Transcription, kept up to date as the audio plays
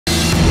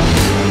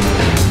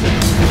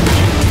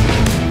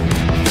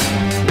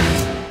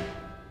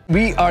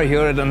We are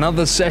here at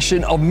another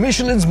session of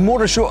Michelin's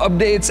Motorshow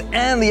updates,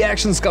 and the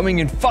action's coming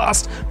in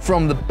fast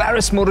from the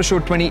Paris Motorshow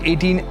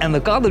 2018. And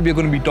the car that we're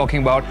going to be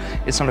talking about,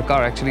 it's not a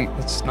car actually,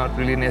 it's not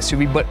really an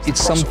SUV, but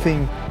it's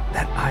something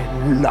that I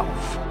love.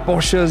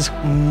 Porsche's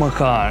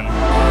Macan.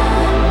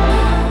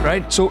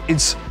 Right? So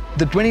it's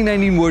the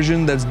 2019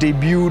 version that's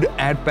debuted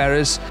at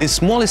Paris. The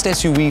smallest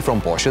SUV from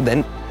Porsche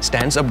then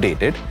stands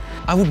updated.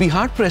 I would be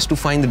hard-pressed to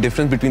find the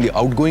difference between the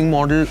outgoing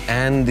model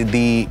and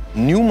the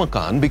new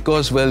Macan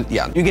because, well,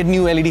 yeah, you get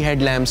new LED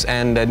headlamps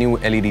and new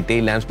LED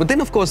tail lamps. But then,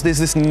 of course, there's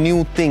this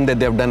new thing that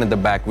they've done at the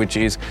back, which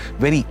is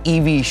very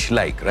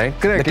EV-ish-like, right?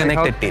 Correct. The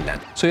connected tail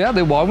lamp. So yeah,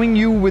 they're wowing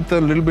you with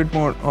a little bit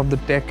more of the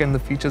tech and the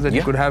features that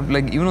you could have,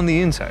 like even on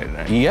the inside,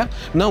 right? Yeah.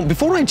 Now,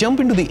 before I jump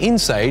into the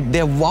inside,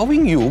 they're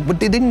wowing you, but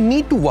they didn't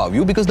need to wow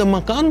you because the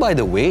Macan, by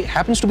the way,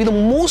 happens to be the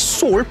most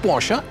sold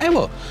Porsche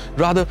ever.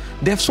 Rather,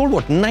 they've sold,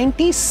 what,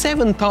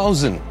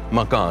 97,000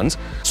 Macans,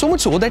 so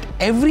much so that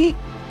every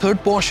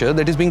third Porsche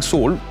that is being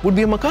sold would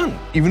be a Macan.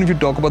 Even if you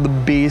talk about the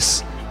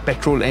base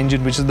petrol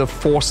engine, which is the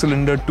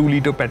 4-cylinder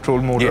 2-liter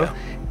petrol motor,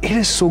 it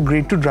is so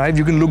great to drive.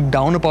 You can look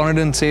down upon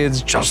it and say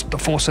it's just the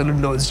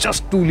 4-cylinder, it's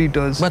just 2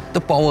 liters. But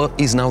the power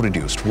is now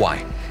reduced.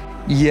 Why?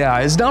 Yeah,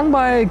 it's down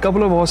by a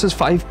couple of horses,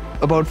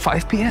 about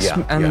 5 PS,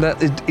 and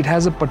it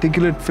has a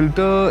particulate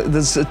filter.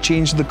 There's a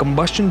change to the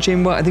combustion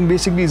chamber. I think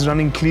basically it's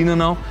running cleaner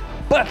now,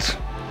 but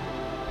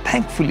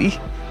thankfully,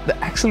 the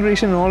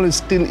acceleration and all is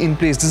still in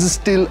place. This is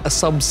still a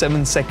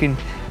sub-7-second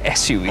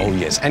SUV. Oh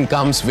yes, and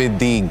comes with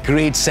the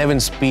great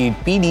 7-speed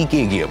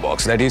PDK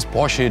gearbox, that is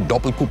Porsche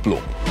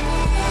Doppelkupplung.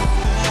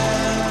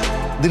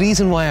 The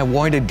reason why I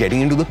avoided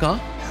getting into the car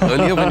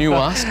earlier when you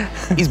asked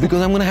is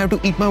because I'm going to have to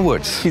eat my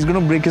words. He's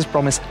going to break his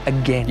promise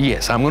again.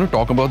 Yes, I'm going to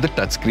talk about the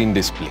touchscreen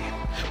display.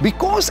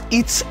 Because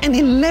it's an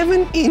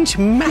 11-inch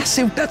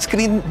massive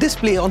touchscreen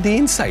display on the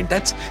inside.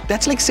 That's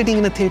like sitting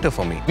in a theater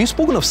for me. We've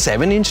spoken of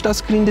 7-inch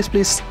touchscreen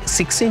displays,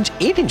 6-inch,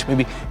 8-inch,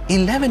 maybe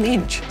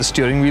 11-inch. The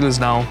steering wheel is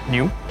now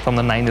new from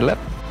the 911.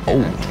 Oh,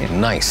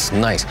 nice,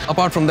 nice.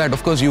 Apart from that,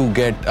 of course, you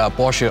get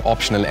Porsche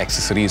optional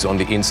accessories on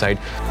the inside.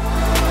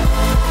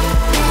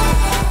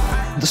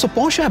 So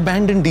Porsche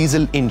abandoned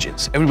diesel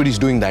engines. Everybody's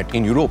doing that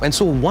in Europe. And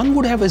so one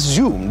would have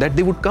assumed that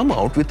they would come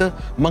out with a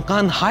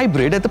Macan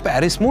hybrid at the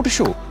Paris Motor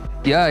Show.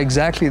 Yeah,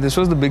 exactly. This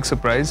was the big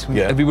surprise.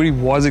 Yeah. Everybody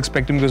was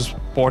expecting, because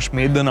Porsche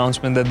made the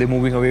announcement that they're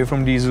moving away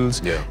from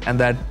diesels. Yeah.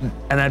 And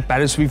at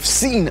Paris we've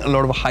seen a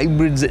lot of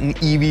hybrids and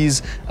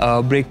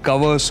EVs break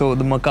cover. So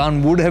the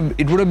Macan would have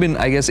been,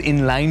 I guess,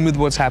 in line with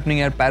what's happening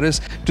at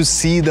Paris to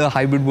see the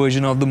hybrid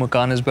version of the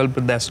Macan as well,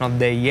 but that's not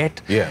there yet.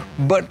 Yeah.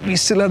 But we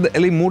still have the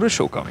LA Motor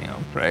Show coming up,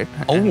 right?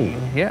 Oh,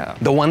 and, yeah.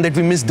 The one that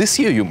we missed this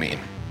year, you mean?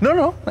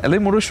 No, LA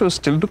Motor Show is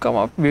still to come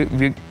up.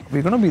 We're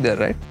gonna be there,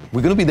 right?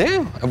 We're gonna be there?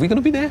 Are we gonna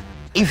be there?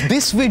 If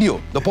this video,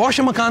 the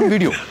Porsche Macan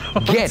video,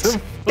 gets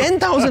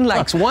 10,000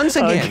 likes once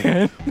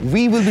again,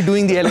 we will be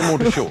doing the LA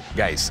Motor Show,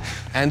 guys.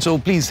 And so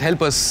please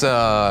help us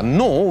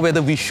know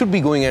whether we should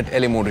be going at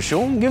LA Motor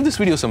Show. Give this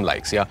video some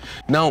likes, yeah?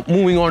 Now,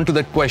 moving on to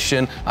that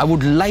question, I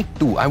would love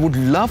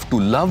to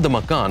love the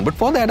Macan, but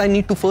for that I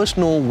need to first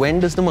know, when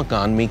does the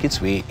Macan make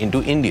its way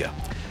into India?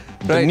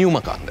 The new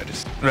Macan, that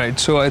is. Right,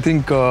 so I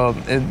think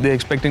they're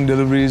expecting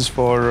deliveries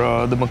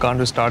for the Macan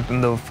to start in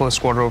the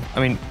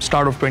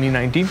start of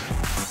 2019.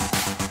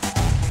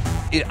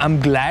 I'm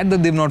glad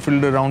that they've not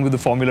fiddled around with the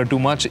formula too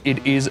much.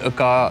 It is a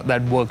car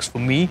that works for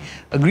me.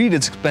 Agreed,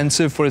 it's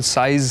expensive for its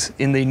size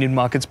in the Indian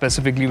market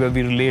specifically, where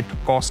we relate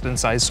cost and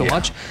size so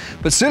much.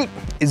 But still,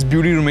 its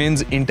beauty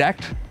remains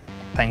intact.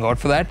 Thank God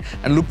for that.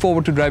 And look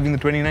forward to driving the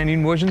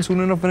 2019 version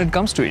soon enough when it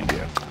comes to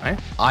India. Right?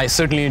 I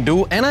certainly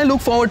do. And I look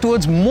forward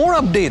towards more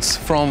updates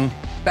from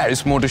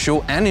Paris Motor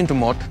Show and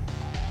Intermot.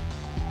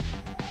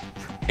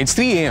 It's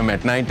 3 a.m.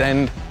 at night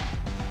and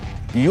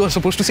you are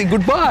supposed to say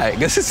goodbye.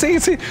 Guess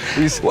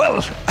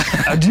well,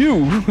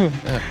 adieu.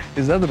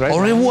 Is that the right? Au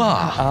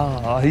revoir.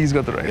 Ah, he's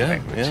got the right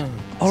language. Yeah.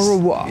 Au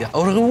revoir. Yeah.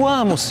 Au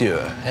revoir,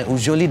 monsieur. Ou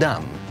jolie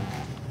dame.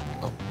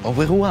 Au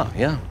revoir.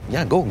 Yeah.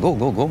 Go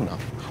now.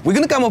 We're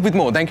gonna come up with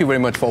more. Thank you very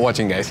much for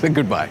watching, guys.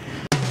 Goodbye.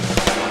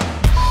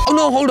 Oh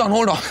no,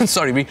 hold on.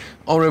 Sorry,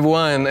 au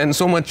revoir and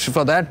so much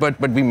for that, but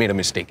we made a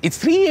mistake. It's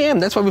 3 a.m,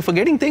 that's why we're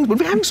forgetting things, but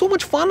we're having so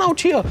much fun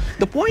out here.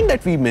 The point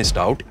that we missed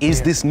out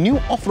is this new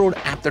off-road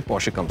app that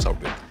Porsche comes out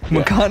with.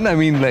 Macan, I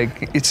mean,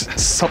 like, it's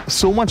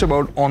so much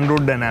about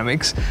on-road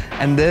dynamics,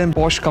 and then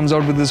Porsche comes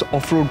out with this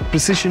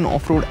precision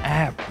off-road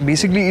app.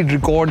 Basically, it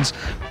records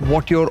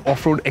what your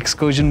off-road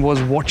excursion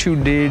was, what you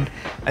did,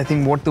 I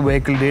think what the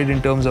vehicle did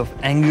in terms of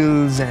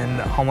angles and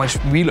how much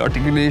wheel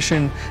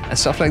articulation and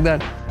stuff like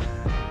that.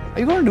 Are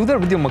you going to do that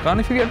with your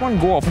Macan if you get one?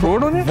 Go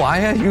off-road on it?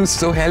 Why are you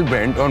so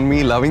hell-bent on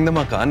me loving the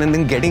Macan and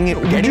then getting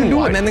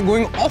one and then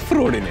going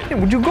off-road in it? Yeah,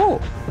 would you go?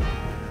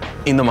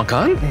 In the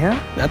Macan?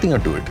 Yeah. I think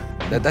I'd do it.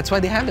 That's why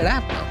they have that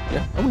app now.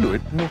 Yeah, I would do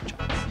it. No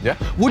chance. Yeah.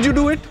 Would you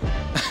do it?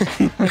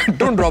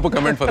 Don't drop a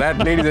comment for that,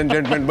 ladies and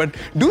gentlemen. But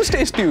do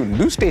stay tuned.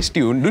 Do stay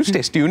tuned. Do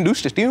stay tuned. Do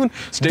stay tuned.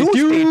 Stay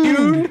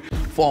tuned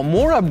for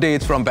more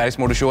updates from Paris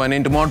Motor Show and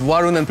Intermont.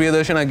 Varun and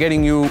Priyadarshan are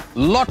getting you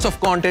lots of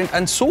content,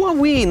 and so are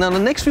we. Now, the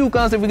next few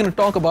cars that we're going to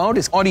talk about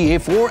is Audi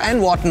A4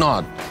 and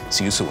whatnot.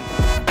 See you soon.